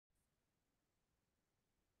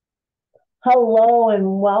Hello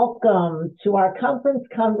and welcome to our conference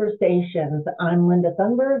conversations. I'm Linda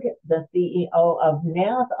Thunberg, the CEO of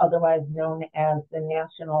NATH, otherwise known as the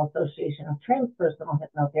National Association of Transpersonal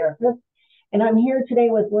Hypnotherapists. And I'm here today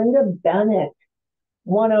with Linda Bennett,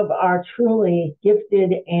 one of our truly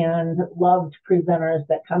gifted and loved presenters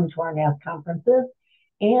that come to our NATH conferences.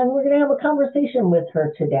 And we're going to have a conversation with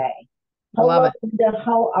her today. Love Hello, it. Linda.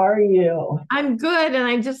 How are you? I'm good. And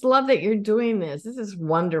I just love that you're doing this. This is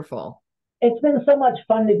wonderful. It's been so much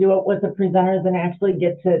fun to do it with the presenters and actually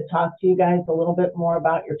get to talk to you guys a little bit more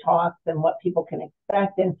about your talks and what people can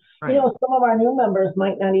expect. And, Right. some of our new members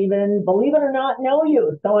might not even, believe it or not, know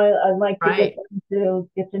you. So I'd like to Right.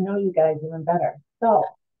 get to know you guys even better. So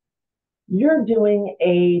you're doing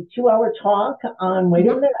a 2 hour talk on, wait a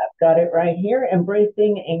Mhm. minute, I've got it right here,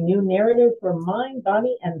 embracing a new narrative for mind,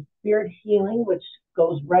 body, and spirit healing, which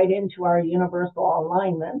goes right into our universal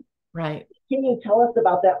alignment. Right. Can you tell us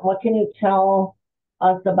about that? What can you tell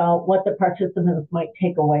us about what the participants might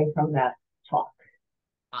take away from that talk?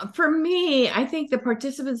 For me, I think the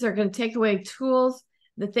participants are going to take away tools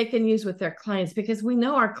that they can use with their clients because we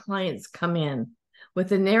know our clients come in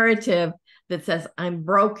with a narrative that says, I'm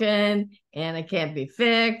broken and I can't be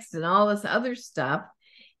fixed and all this other stuff.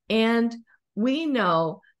 And we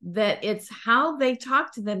know that it's how they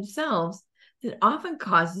talk to themselves that often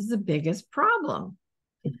causes the biggest problem.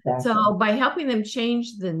 Exactly. So by helping them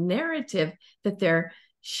change the narrative that they're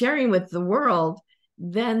sharing with the world,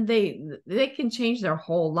 then they can change their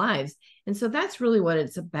whole lives. And so that's really what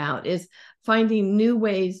it's about, is finding new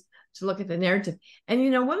ways to look at the narrative. And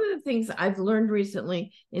one of the things I've learned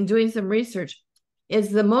recently in doing some research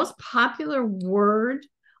is the most popular word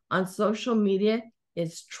on social media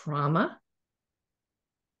is trauma.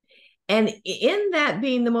 And in that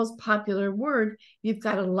being the most popular word, you've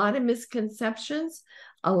got a lot of misconceptions,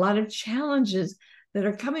 a lot of challenges that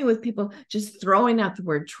are coming with people just throwing out the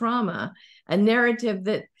word trauma, a narrative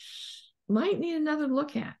that might need another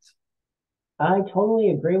look at. I totally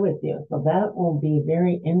agree with you. So that will be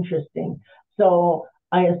very interesting. So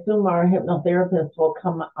I assume our hypnotherapists will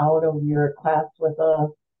come out of your class with a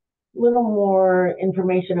little more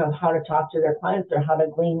information of how to talk to their clients or how to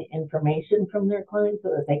glean information from their clients so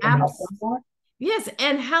that they can help them Abs- more. yes,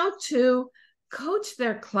 and how to coach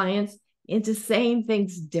their clients into saying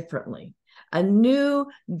things differently, a new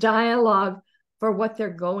dialogue for what they're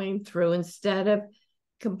going through instead of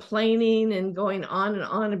complaining and going on and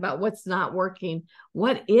on about what's not working,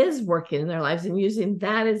 what is working in their lives, and using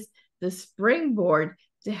that as the springboard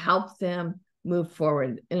to help them move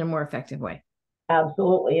forward in a more effective way.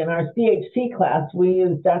 Absolutely. In our CHC class, we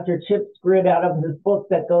use Dr. Chip's grid out of his book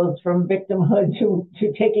that goes from victimhood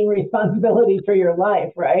to taking responsibility for your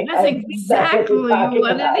life, right? That's That's what you're exactly talking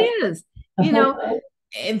what it about. is. You know,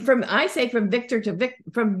 and I say from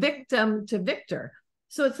from victim to victor.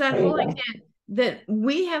 So it's that There you whole go. idea that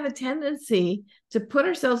we have a tendency to put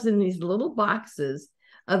ourselves in these little boxes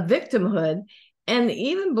of victimhood and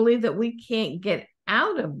even believe that we can't get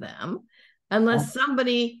out of them unless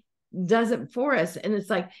somebody does it for us. And it's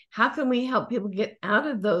like, how can we help people get out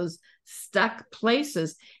of those stuck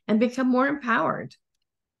places and become more empowered?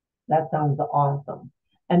 That sounds awesome.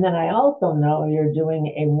 And then I also know you're doing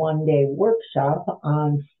a 1 day workshop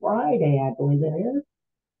on Friday, I believe it is,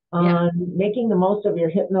 Yeah. on making the most of your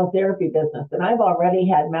hypnotherapy business. And I've already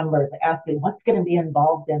had members ask me, what's going to be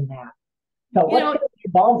involved in that? So You what's know, going to be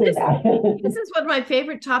involved in this that? this is one of my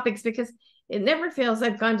favorite topics because it never fails.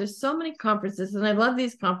 I've gone to so many conferences and I love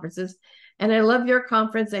these conferences. And I love your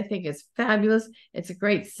conference. I think it's fabulous. It's a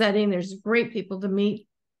great setting. There's great people to meet.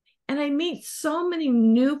 And I meet so many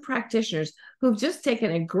new practitioners who've just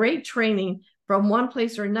taken a great training from one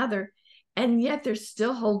place or another, and yet they're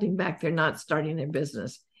still holding back. They're not starting their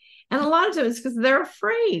business. And a lot of times it's because they're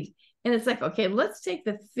afraid. And it's like, okay, let's take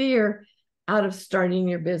the fear out of starting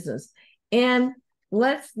your business. And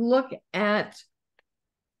let's look at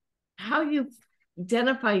how you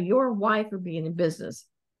identify your why for being in business.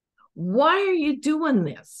 Why are you doing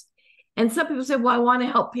this? And some people say, well, I want to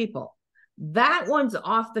help people. That one's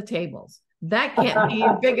off the tables. That can't be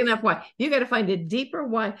a big enough why. You got to find a deeper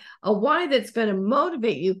why, a why that's going to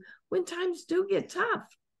motivate you when times do get tough.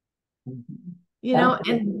 And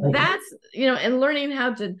Absolutely. and learning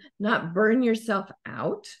how to not burn yourself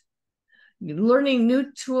out, learning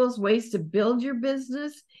new tools, ways to build your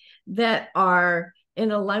business that are in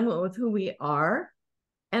alignment with who we are.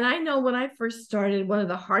 And I know when I first started, one of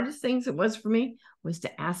the hardest things it was for me was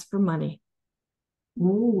to ask for money.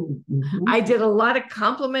 Mm-hmm. I did a lot of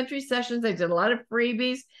complimentary sessions, I did a lot of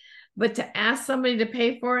freebies, but to ask somebody to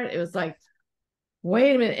pay for it, it was like,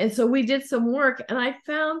 wait a minute. And so we did some work, and I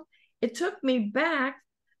found it took me back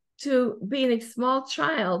to being a small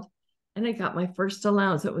child, and I got my first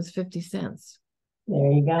allowance. It was 50 cents.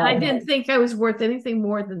 There you go. And I didn't think I was worth anything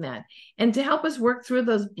more than that. And to help us work through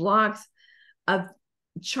those blocks of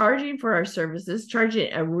charging for our services,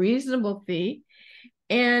 charging a reasonable fee,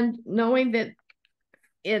 and knowing that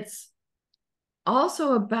it's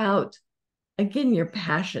also about, again, your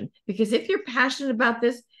passion. Because if you're passionate about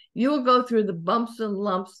this, you will go through the bumps and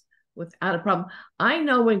lumps without a problem. I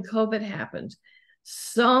know when COVID happened,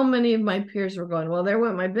 so many of my peers were going, well, there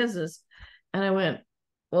went my business. And I went,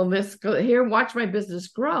 well, Miss, go here, watch my business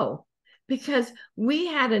grow. Because we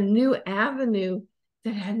had a new avenue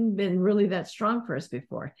that hadn't been really that strong for us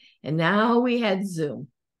before. And now we had Zoom.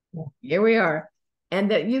 Yeah. Here we are.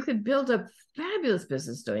 And that you could build a fabulous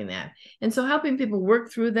business doing that. And so helping people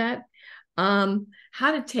work through that, how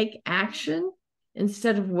to take action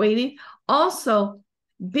instead of waiting. Also,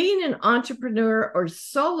 being an entrepreneur or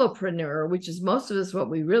solopreneur, which is most of us what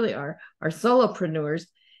we really are solopreneurs,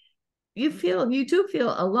 you do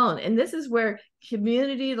feel alone. And this is where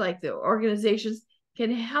community, like the organizations,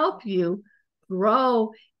 can help you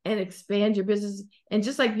grow and expand your business. And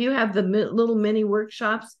just like you have the little mini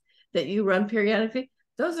workshops that you run periodically,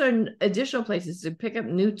 those are additional places to pick up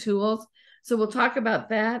new tools. So we'll talk about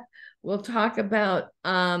that. We'll talk about,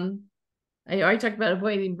 I already talked about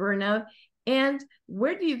avoiding burnout. And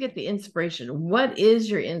where do you get the inspiration? What is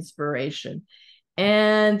your inspiration?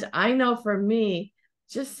 And I know for me,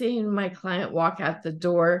 just seeing my client walk out the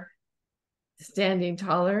door standing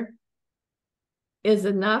taller is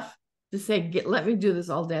enough to say, let me do this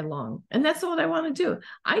all day long. And that's what I want to do.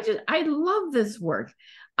 I love this work.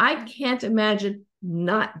 I can't imagine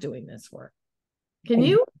not doing this work. Can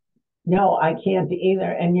you? No, I can't either.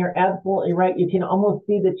 And you're absolutely right. You can almost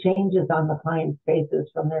see the changes on the clients' faces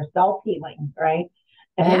from their self-healing, right?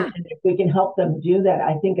 And if we can help them do that,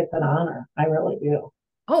 I think it's an honor. I really do.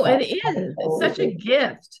 Oh, it is. It's such a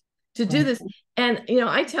gift to do this. And,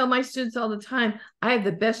 I tell my students all the time, I have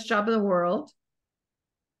the best job in the world.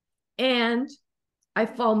 And I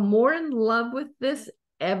fall more in love with this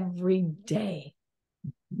every day.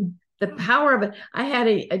 The power of it. I had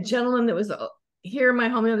a gentleman that was here in my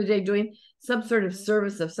home the other day doing some sort of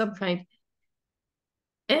service of some kind.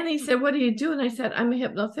 And he said, what do you do? And I said, I'm a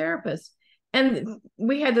hypnotherapist. And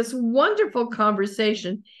we had this wonderful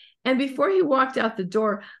conversation. And before he walked out the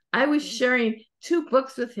door, I was sharing 2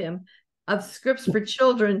 books with him of scripts for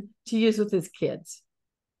children to use with his kids.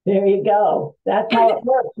 There you go. That's how it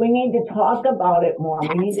works. We need to talk about it more. We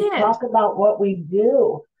need to talk about what we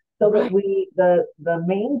do so that the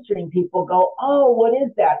mainstream people go, oh, what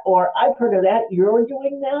is that? Or I've heard of that. You're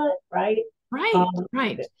doing that, right?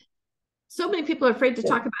 Right. So many people are afraid to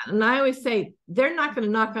talk about it. And I always say, they're not going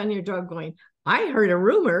to knock on your door going, I heard a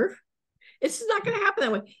rumor. It's not going to happen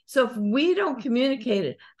that way. So if we don't communicate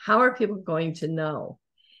it, how are people going to know?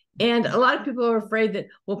 And a lot of people are afraid that,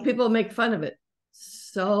 well, people make fun of it.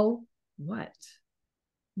 So what?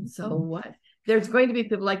 So what? There's going to be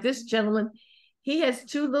people like this gentleman. He has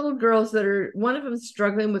 2 little girls that are, one of them is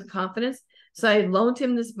struggling with confidence. So I loaned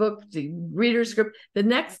him this book to read her script.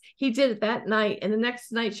 He did it that night. And the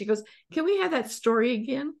next night she goes, can we have that story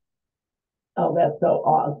again? Oh, that's so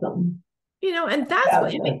awesome. And that's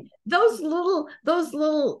what I mean. Those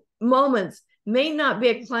little moments may not be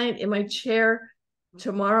a client in my chair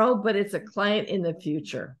tomorrow, but it's a client in the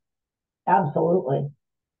future. Absolutely.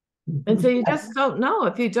 And so you just don't know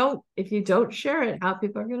if you don't share it, how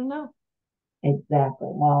people are going to know. Exactly.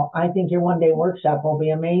 Well, I think your one-day workshop will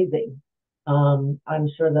be amazing. I'm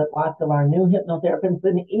sure that lots of our new hypnotherapists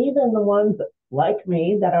and even the ones like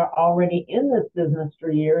me that are already in this business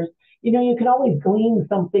for years, you can always glean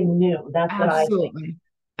something new. That's what I think.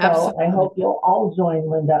 So absolutely. I hope you'll all join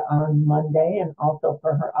Linda on Monday and also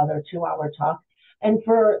for her other 2-hour talk. And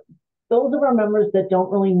for those of our members that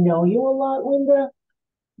don't really know you a lot, Linda,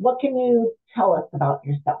 what can you tell us about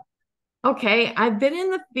yourself? Okay, I've been in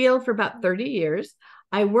the field for about 30 years.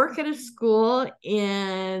 I work at a school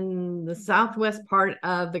in the southwest part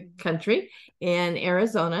of the country in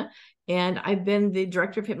Arizona, and I've been the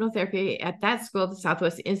director of hypnotherapy at that school, the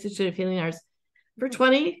Southwest Institute of Healing Arts, for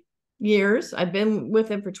 20 years. I've been with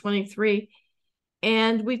them for 23,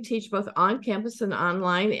 and we teach both on campus and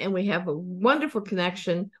online, and we have a wonderful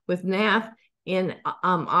connection with NATH in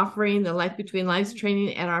offering the Life Between Lives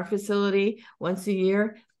training at our facility once a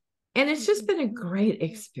year. And it's just been a great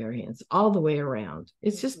experience all the way around.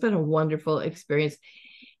 It's just been a wonderful experience.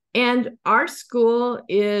 And our school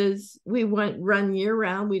we run year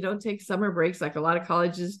round. We don't take summer breaks like a lot of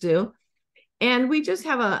colleges do. And we just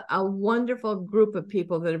have a wonderful group of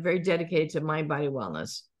people that are very dedicated to mind, body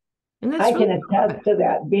wellness. And that's I can really attest to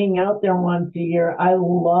that. Being out there once a year, I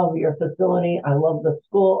love your facility. I love the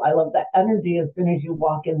school. I love the energy. As soon as you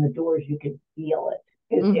walk in the doors, you can feel it.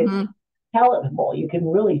 It's mm-hmm. palatable. You can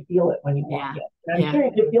really feel it when you walk Yeah. in. And I'm Yeah. sure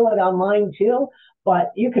you can feel it online too,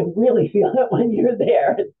 but you can really feel it when you're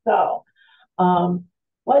there. So,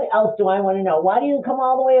 what else do I want to know? Why do you come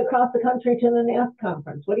all the way across the country to the NATH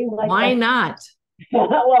conference? What do you like? Why not?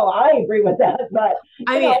 Well, I agree with that, but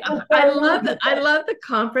I you mean, know, I love the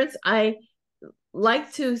conference. I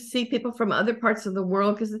like to see people from other parts of the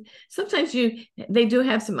world because sometimes they do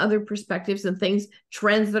have some other perspectives and things,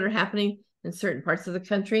 trends that are happening in certain parts of the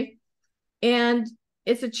country. And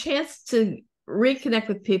it's a chance to reconnect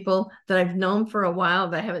with people that I've known for a while,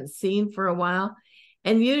 that I haven't seen for a while.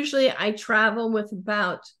 And usually I travel with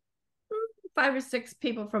about 5 or 6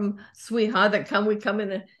 people from Sweetheart that come. We come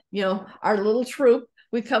in our little troop.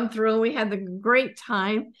 We come through and we have the great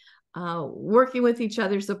time working with each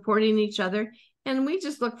other, supporting each other. And we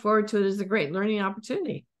just look forward to it as a great learning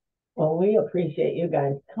opportunity. Well, we appreciate you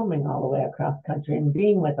guys coming all the way across country and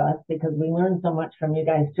being with us because we learn so much from you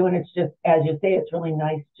guys too. And it's just, as you say, it's really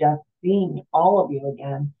nice just seeing all of you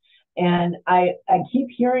again. And I keep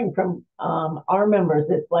hearing from our members,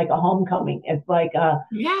 it's like a homecoming. It's like a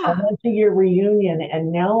once-a-year reunion.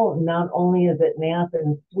 And now not only is it NATH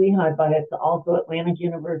and Sweetheart, but it's also Atlantic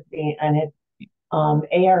University and it's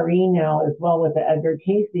ARE now as well with the Edgar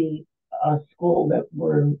Casey school that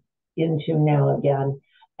we're into now again.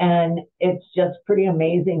 And it's just pretty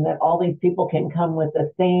amazing that all these people can come with the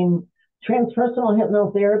same transpersonal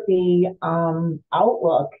hypnotherapy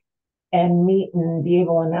outlook and meet and be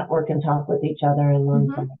able to network and talk with each other and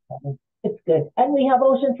learn from each other. It's good. And we have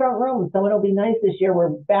oceanfront rooms, so it'll be nice this year. We're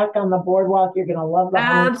back on the boardwalk. You're going to love the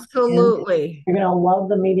house. Absolutely. You're going to love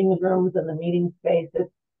the meeting rooms and the meeting space.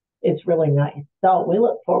 It's really nice. So we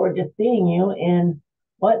look forward to seeing you in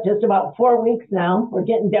just about 4 weeks now. We're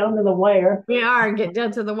getting down to the wire. We are getting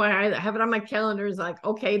down to the wire. I have it on my calendar. It's like,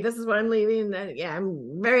 okay, this is when I'm leaving. Yeah,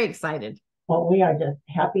 I'm very excited. Well, we are just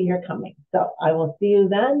happy you're coming. So I will see you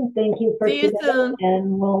then. Thank you for today,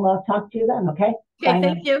 and we'll talk to you then. Okay. Okay.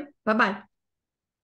 Thank you. Bye-bye.